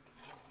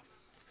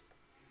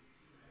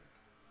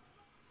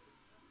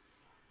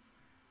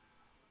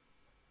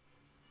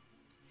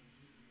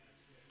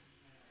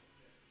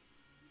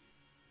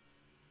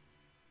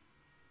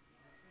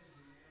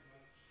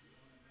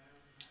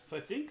 So I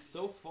think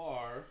so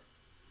far,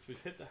 we've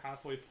hit the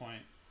halfway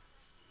point.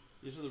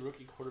 These are the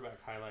rookie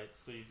quarterback highlights.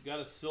 So you've got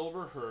a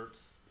silver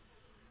Hurts,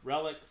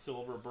 relic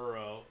silver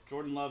Burrow,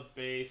 Jordan Love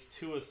base,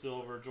 Tua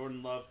silver,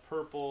 Jordan Love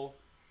purple,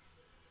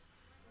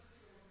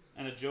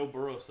 and a Joe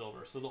Burrow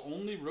silver. So the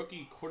only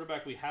rookie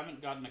quarterback we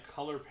haven't gotten a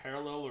color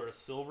parallel or a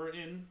silver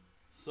in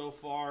so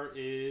far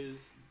is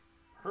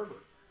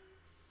Herbert.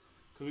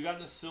 Because we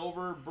got a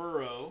silver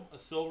Burrow, a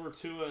silver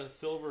Tua, a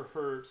silver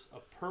Hurts, a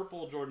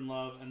purple Jordan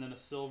Love, and then a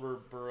silver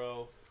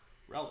Burrow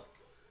relic.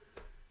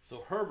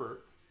 So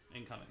Herbert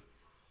incoming.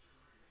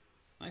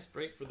 Nice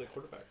break for the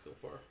quarterback so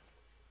far.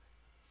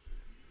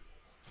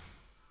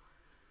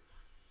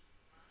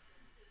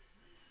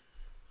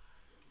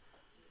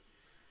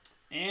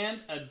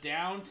 And a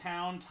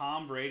downtown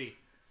Tom Brady.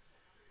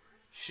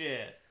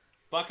 Shit.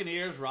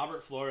 Buccaneers,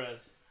 Robert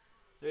Flores.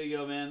 There you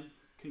go, man.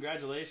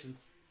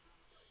 Congratulations.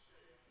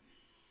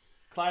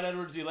 Clyde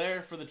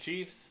Edwards-Helaire for the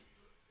Chiefs.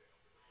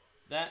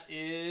 That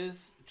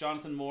is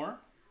Jonathan Moore.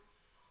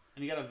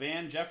 And you got a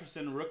Van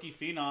Jefferson rookie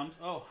phenoms.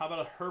 Oh, how about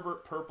a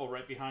Herbert purple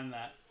right behind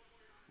that?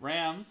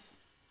 Rams.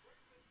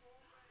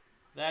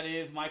 That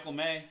is Michael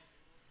May.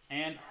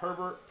 And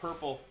Herbert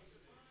purple.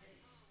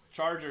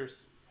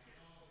 Chargers.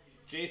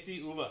 J.C.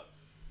 Uva.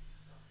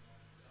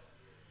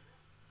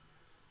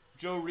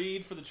 Joe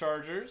Reed for the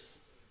Chargers.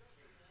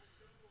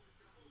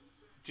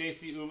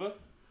 J.C. Uva.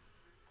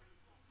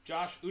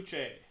 Josh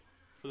Uche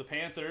for the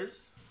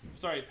Patriots.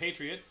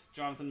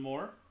 Jonathan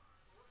Moore.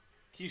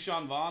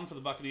 Keyshawn Vaughn for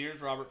the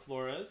Buccaneers. Robert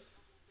Flores.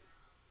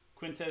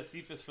 Quintez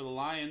Cephas for the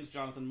Lions.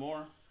 Jonathan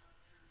Moore.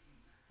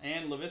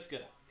 And Laviska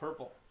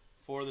purple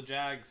for the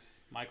Jags.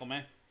 Michael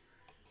May.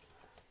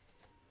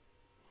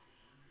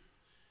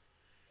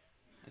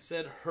 I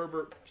said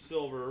Herbert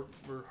silver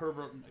for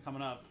Herbert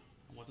coming up.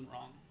 I wasn't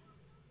wrong.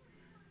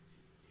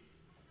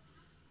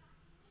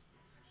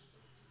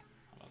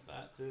 How about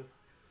that too?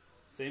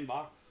 Same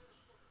box.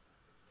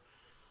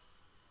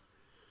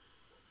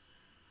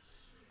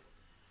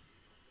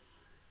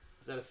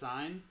 Is that a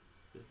sign?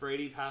 Is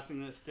Brady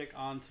passing the stick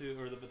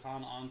onto, or the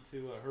baton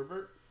onto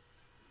Herbert?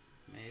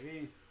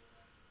 Maybe.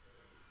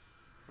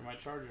 For my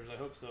Chargers, I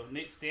hope so.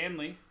 Nate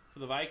Stanley for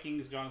the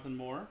Vikings. Jonathan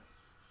Moore.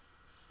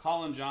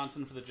 Colin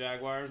Johnson for the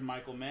Jaguars,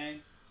 Michael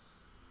May.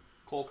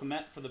 Cole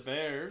Kmet for the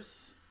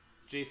Bears,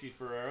 J.C.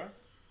 Ferreira.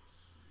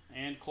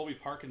 And Colby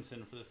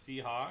Parkinson for the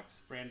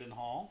Seahawks, Brandon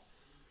Hall.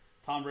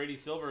 Tom Brady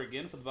silver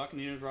again for the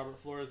Buccaneers, Robert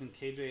Flores. And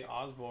K.J.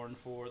 Osborne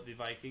for the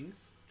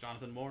Vikings,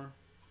 Jonathan Moore.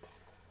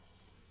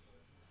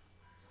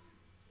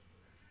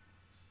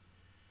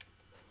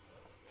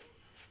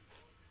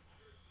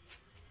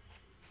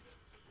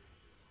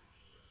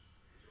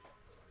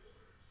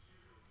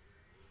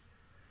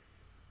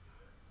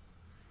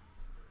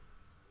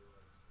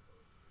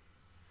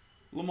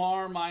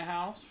 Lamar My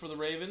House for the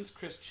Ravens.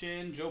 Chris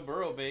Chin. Joe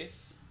Burrow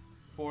base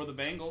for the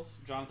Bengals.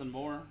 Jonathan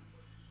Moore.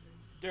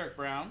 Derek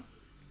Brown.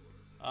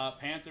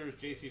 Panthers.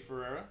 J.C.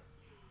 Ferreira.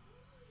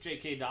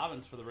 J.K.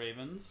 Dobbins for the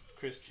Ravens.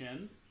 Chris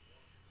Chin.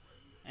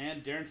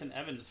 And Darrington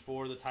Evans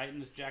for the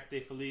Titans. Jack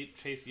DeFilippe.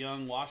 Chase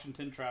Young.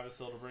 Washington. Travis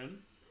Hildebrand.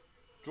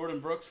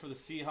 Jordan Brooks for the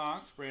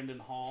Seahawks. Brandon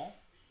Hall.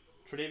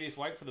 Tre'Davious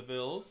White for the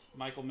Bills.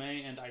 Michael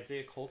May and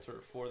Isaiah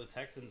Coulter for the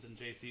Texans and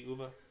J.C.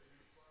 Uva.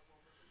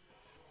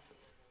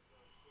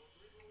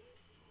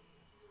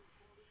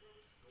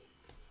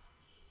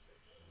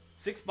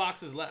 Six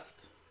boxes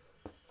left.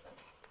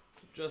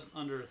 So just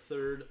under a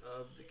third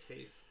of the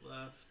case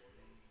left.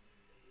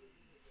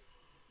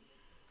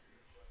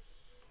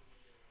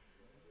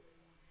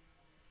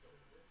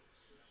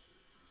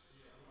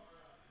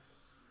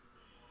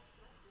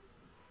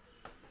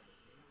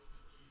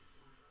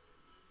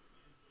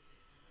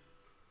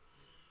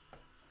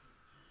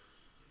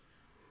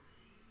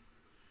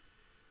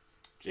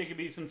 Jacob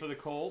Eason for the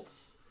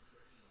Colts.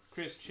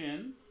 Chris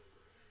Chin.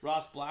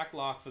 Ross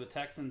Blacklock for the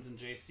Texans and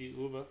J.C.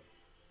 Uva.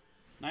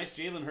 Nice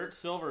Jalen Hurts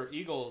silver.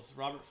 Eagles.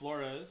 Robert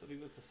Flores. I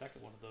think that's the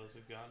second one of those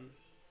we've gotten.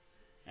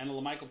 And a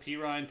LaMichael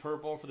Pirine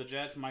purple for the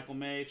Jets. Michael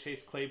May.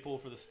 Chase Claypool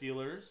for the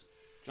Steelers.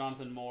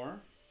 Jonathan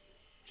Moore.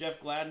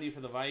 Jeff Gladney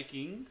for the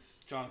Vikings.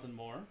 Jonathan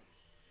Moore.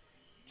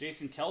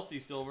 Jason Kelsey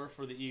silver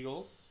for the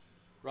Eagles.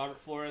 Robert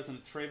Flores and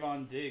a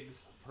Trayvon Diggs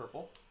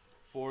purple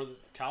for the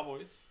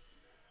Cowboys.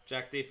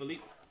 Jack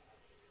DeFilippe.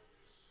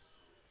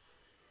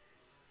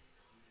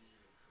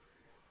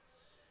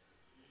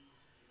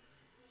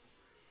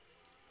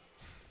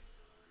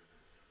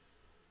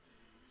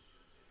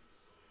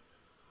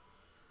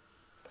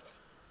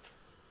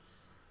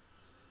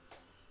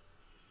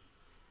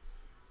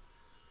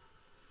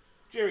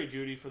 Jerry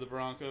Jeudy for the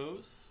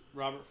Broncos.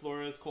 Robert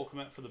Flores, Cole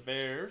Kmet for the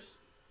Bears.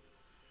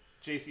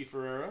 J.C.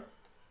 Ferreira.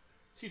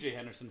 C.J.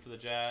 Henderson for the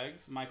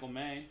Jags. Michael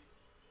May.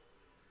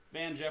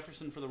 Van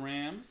Jefferson for the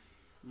Rams.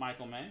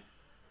 Michael May.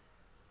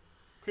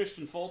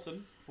 Christian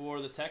Fulton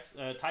for the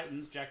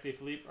Titans. Jack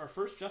DeFilippe. Our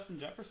first Justin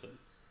Jefferson.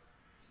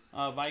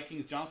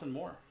 Vikings, Jonathan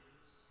Moore.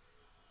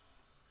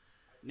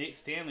 Nate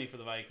Stanley for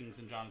the Vikings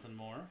and Jonathan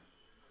Moore.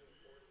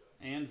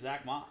 And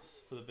Zach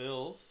Moss for the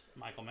Bills.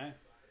 Michael May.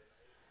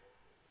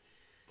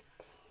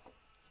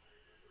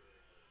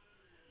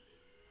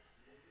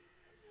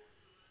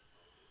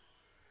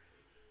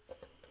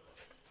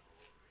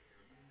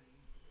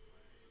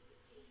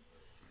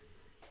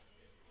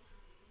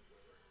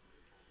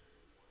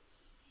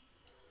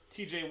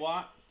 TJ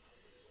Watt,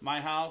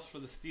 My House for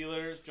the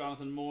Steelers,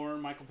 Jonathan Moore,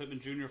 Michael Pittman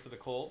Jr. for the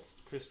Colts,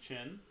 Chris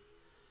Chin,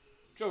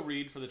 Joe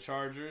Reed for the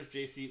Chargers,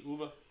 J.C.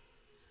 Uva,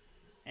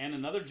 and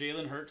another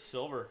Jalen Hurts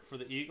silver for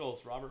the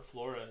Eagles, Robert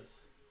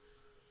Flores.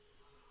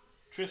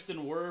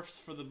 Tristan Wirfs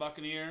for the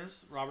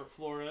Buccaneers, Robert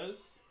Flores,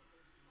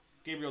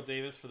 Gabriel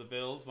Davis for the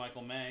Bills,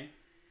 Michael May,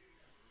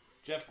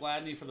 Jeff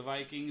Gladney for the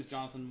Vikings,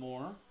 Jonathan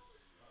Moore,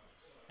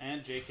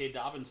 and J.K.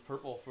 Dobbins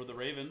purple for the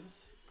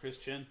Ravens, Chris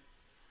Chin.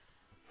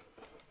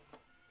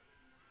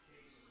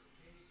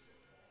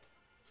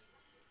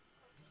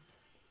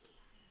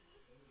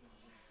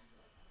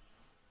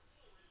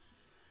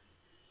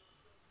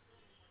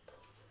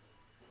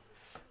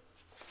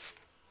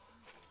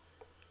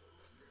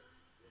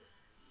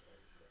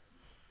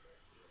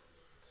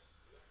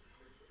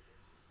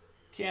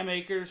 Cam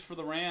Akers for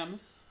the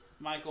Rams,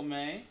 Michael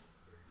May.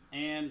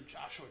 And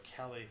Joshua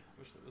Kelly.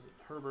 Wish that was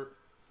Herbert.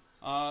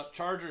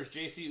 Chargers,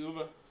 J.C.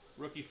 Uva,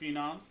 rookie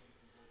phenoms.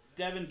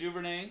 Devin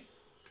Duvernay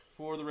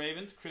for the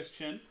Ravens, Chris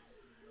Chin.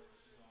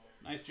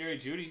 Nice Jerry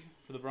Jeudy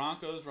for the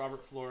Broncos,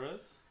 Robert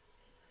Flores.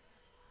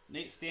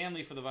 Nate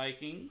Stanley for the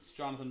Vikings,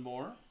 Jonathan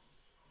Moore.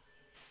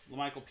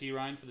 LaMichael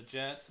Pirine for the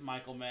Jets,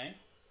 Michael May.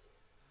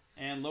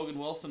 And Logan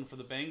Wilson for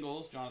the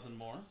Bengals, Jonathan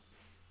Moore.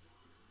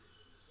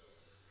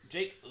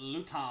 Jake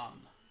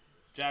Luton,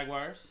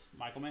 Jaguars,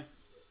 Michael May.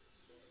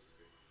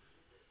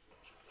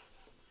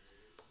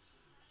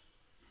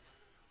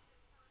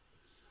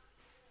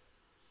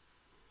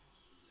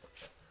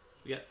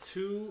 We got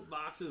 2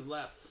 boxes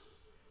left.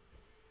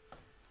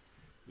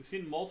 We've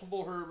seen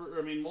multiple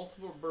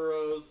multiple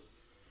Burrows,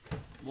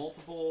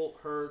 multiple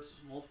Hurts,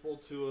 multiple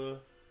Tua. I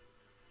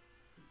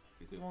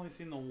think we've only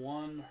seen the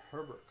one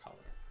Herbert color.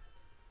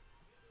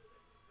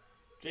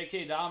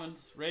 J.K.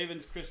 Dobbins,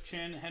 Ravens, Chris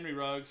Chin, Henry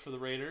Ruggs for the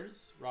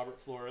Raiders, Robert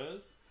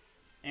Flores.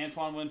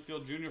 Antoine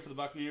Winfield Jr. for the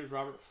Buccaneers,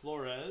 Robert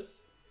Flores.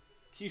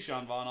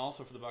 Keyshawn Vaughn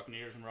also for the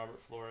Buccaneers and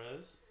Robert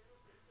Flores.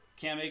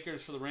 Cam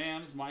Akers for the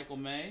Rams, Michael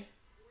May.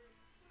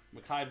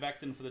 Mekhi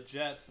Becton for the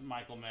Jets,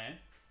 Michael May.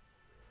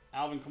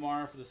 Alvin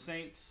Kamara for the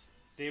Saints,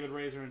 David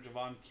Razor, and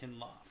Javon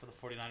Kinlaw for the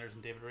 49ers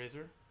and David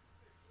Razor.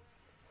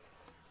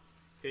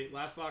 Okay,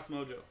 last box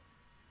mojo.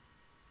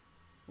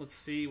 Let's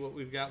see what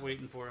we've got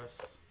waiting for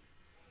us.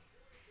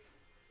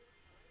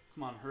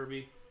 Come on,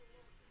 Herbie.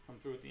 Come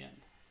through at the end.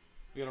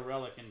 We got a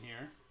relic in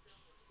here.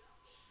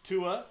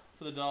 Tua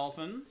for the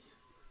Dolphins.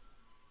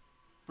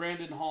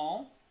 Brandon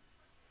Hall.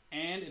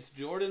 And it's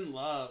Jordan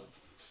Love.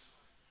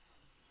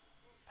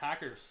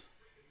 Packers.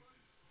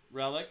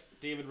 Relic,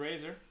 David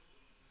Razor.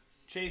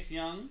 Chase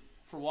Young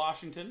for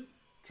Washington.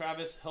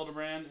 Travis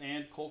Hildebrand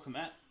and Cole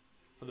Kmet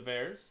for the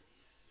Bears.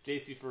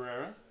 J.C.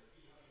 Ferreira.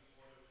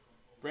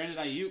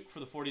 Brandon Ayuk for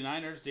the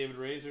 49ers, David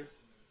Razor.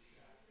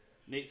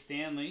 Nate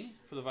Stanley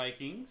for the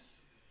Vikings.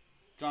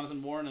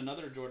 Jonathan Moore and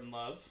another Jordan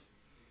Love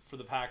for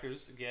the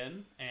Packers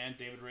again, and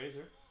David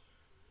Razor.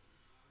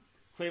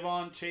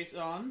 Clavon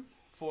Chason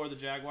for the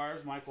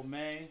Jaguars, Michael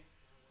May.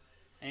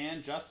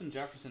 And Justin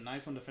Jefferson,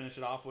 nice one to finish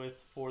it off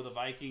with for the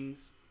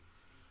Vikings,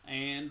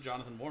 and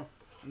Jonathan Moore.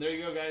 And there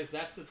you go, guys.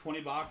 That's the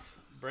 20-box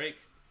break.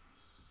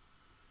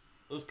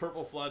 Those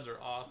purple floods are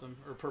awesome.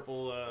 Or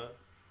purple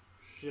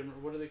shimmer.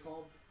 What are they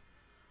called?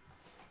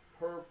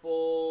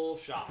 Purple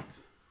shock.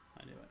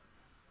 I knew it.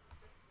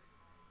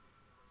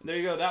 And there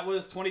you go. That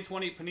was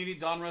 2020 Panini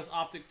Donruss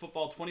Optic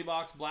Football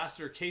 20-box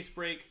blaster case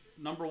break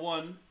number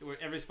 1, where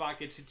every spot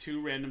gets you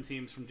 2 random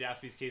teams from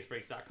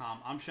JaspysCaseBreaks.com.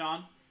 I'm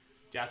Sean,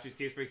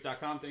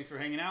 JaspysCaseBreaks.com. Thanks for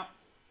hanging out.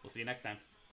 We'll see you next time.